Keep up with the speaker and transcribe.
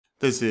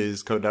This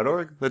is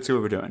code.org. Let's see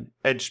what we're doing.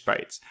 Edge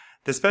sprites.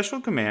 The special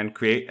command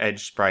create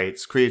edge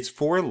sprites creates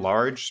 4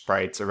 large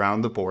sprites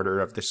around the border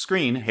of the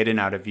screen hidden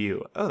out of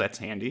view. Oh, that's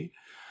handy.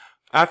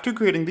 After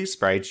creating these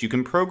sprites, you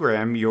can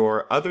program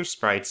your other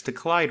sprites to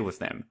collide with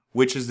them,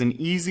 which is an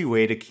easy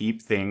way to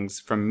keep things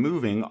from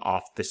moving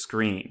off the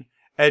screen.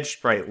 Edge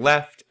sprite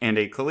left and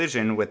a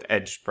collision with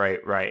edge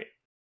sprite right.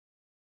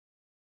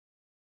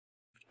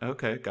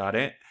 Okay, got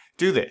it.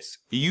 Do this.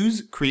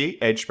 Use create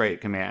edge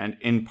sprite command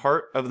in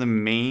the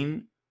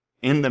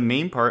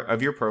main part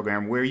of your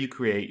program where you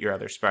create your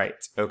other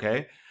sprites,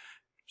 okay?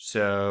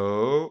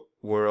 So,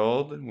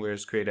 world,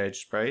 where's create edge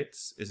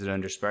sprites? Is it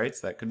under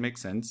sprites? That could make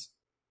sense.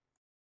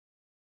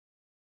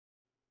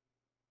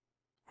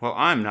 Well,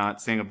 I'm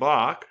not seeing a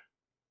block,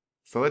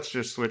 so let's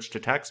just switch to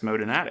text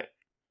mode and add it.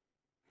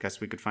 Guess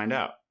we could find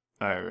out.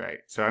 All right,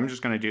 so I'm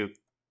just gonna do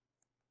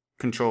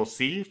Control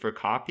C for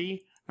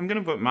copy. I'm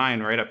gonna put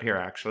mine right up here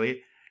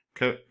actually.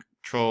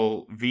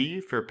 Control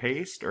V for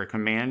paste, or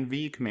Command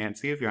V, Command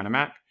C if you're on a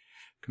Mac.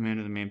 Command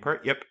in the main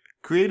part, yep.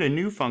 Create a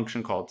new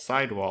function called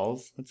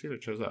sidewalls. Let's see if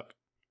it shows up.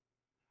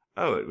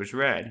 Oh, it was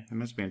red. It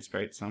must be in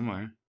sprite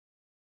somewhere.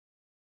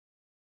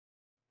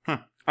 Huh,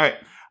 all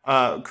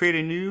right. Create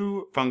a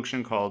new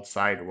function called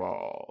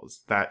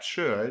sidewalls. That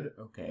should,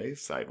 okay,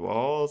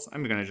 sidewalls.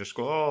 I'm gonna just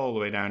scroll all the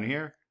way down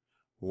here.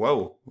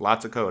 Whoa,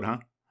 lots of code, huh?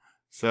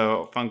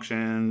 So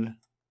function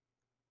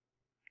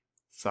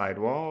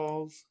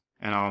sidewalls,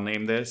 and I'll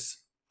name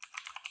this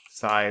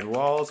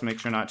sidewalls. Make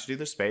sure not to do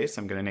the space.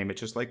 I'm gonna name it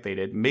just like they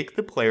did. Make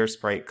the player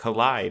sprite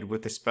collide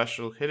with a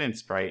special hidden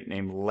sprite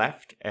named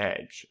left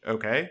edge,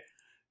 okay?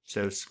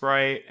 So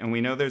sprite, and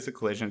we know there's a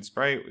collision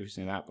sprite. We've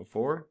seen that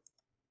before.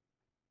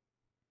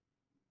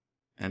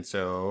 And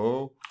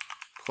so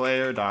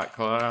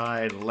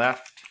player.collide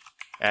left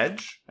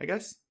edge, I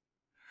guess.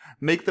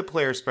 Make the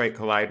player sprite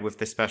collide with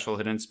the special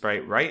hidden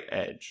sprite right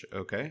edge.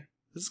 Okay,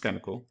 this is kind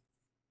of cool.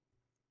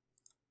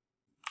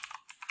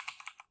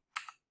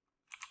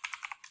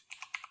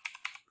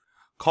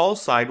 Call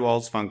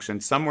sidewalls function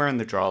somewhere in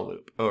the draw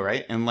loop. All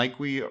right, and like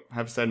we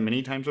have said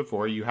many times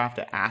before, you have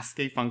to ask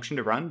a function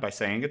to run by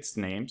saying its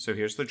name. So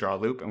here's the draw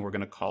loop, and we're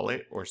going to call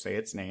it or say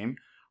its name.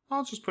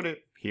 I'll just put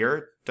it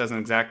here. Doesn't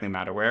exactly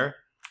matter where.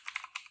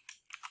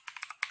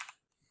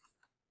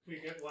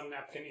 We get 1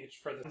 napkin each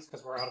for this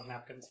because we're out of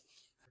napkins.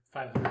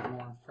 500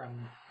 more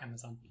from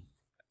Amazon.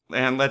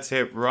 And let's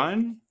hit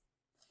run.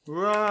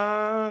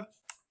 Run.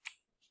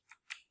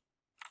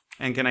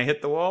 And can I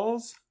hit the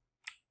walls?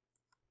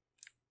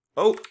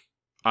 Oh,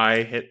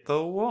 I hit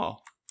the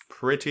wall.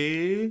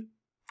 Pretty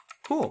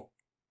cool.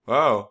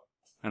 Whoa.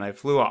 And I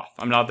flew off.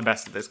 I'm not the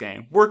best at this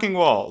game. Working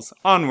walls.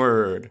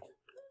 Onward.